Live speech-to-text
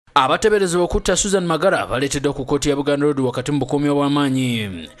Abateberezebwa okutta Susan Magara baleeteddwa ku kkooti ya Buganda Road wakati mu bukuumi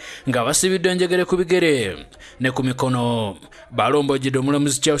obw'amaanyi nga basibiddwa enjegere ku bigere ne ku mikono. Balombojjedde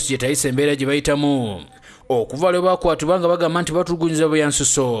omulamuzi Charles gye tayise embeera gye bayitamu okuva lwe baakwatibwa nga bagamba nti batulugunyiza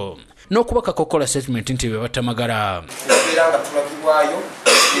byansuso n'okubaka kokola statement nti be batta Magara. Era nga tulagibwayo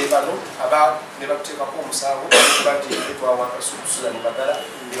bano aba ne bateekako omusango bati etwawa Susan Magara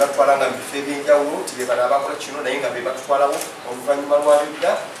ne batwala nga mu bifo eby'enjawulo nti be bano abakola kino naye nga be batwalawo oluvannyuma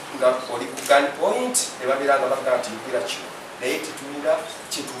lwabedda nga oli ku gun point ne babeera nga bagaa nti mpira kino naye tetulina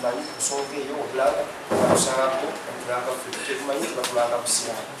kyetumanyi ku nsonga eyo obulanga batusangako obulanga tetumanyi batulanga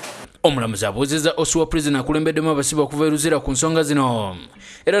busiramu. Omulamuzi abuuzizza Oswa Prison akulembeddemu abasibwa okuva Luzira ku nsonga zino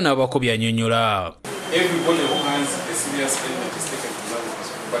era n'abako byannyonnyola. Everybody who has a serious element is taken to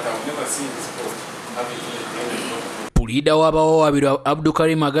Zambia, but I've never seen this court having Pulida w'abawabirwa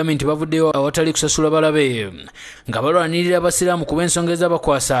Abdukarim agambye nti bavuddeyo awatali kusasula balabe nga balwanirira abasiraamu kuba ensonga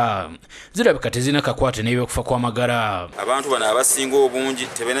ezabakwasa zirabika tezirina kakwate n'ebyokufa kwa Magara. Abantu bano abasinga obungi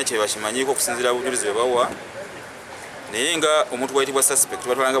tebalina kye bakimanyiiko okusinziira bujulizi bwe bawa naye nga omuntu bwayitibwa suspect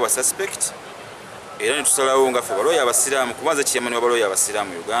batwalanga ba suspect era ne tusalawo nga ffe balooya abasiraamu kubanza kiyamani w'abalooya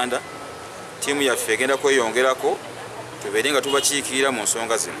abasiraamu Uganda tiimu yaffe egenda kweyongerako tubeere nga tubakiikirira mu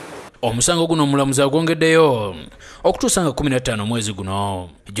nsonga zino. Omusango guno omulamuzi agwongeddeyo okutuusa nga 15 mwezi guno.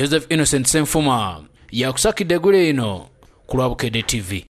 Joseph Innocent Senfuma yakusakidde eggulu eno ku lwa Bukedde TV.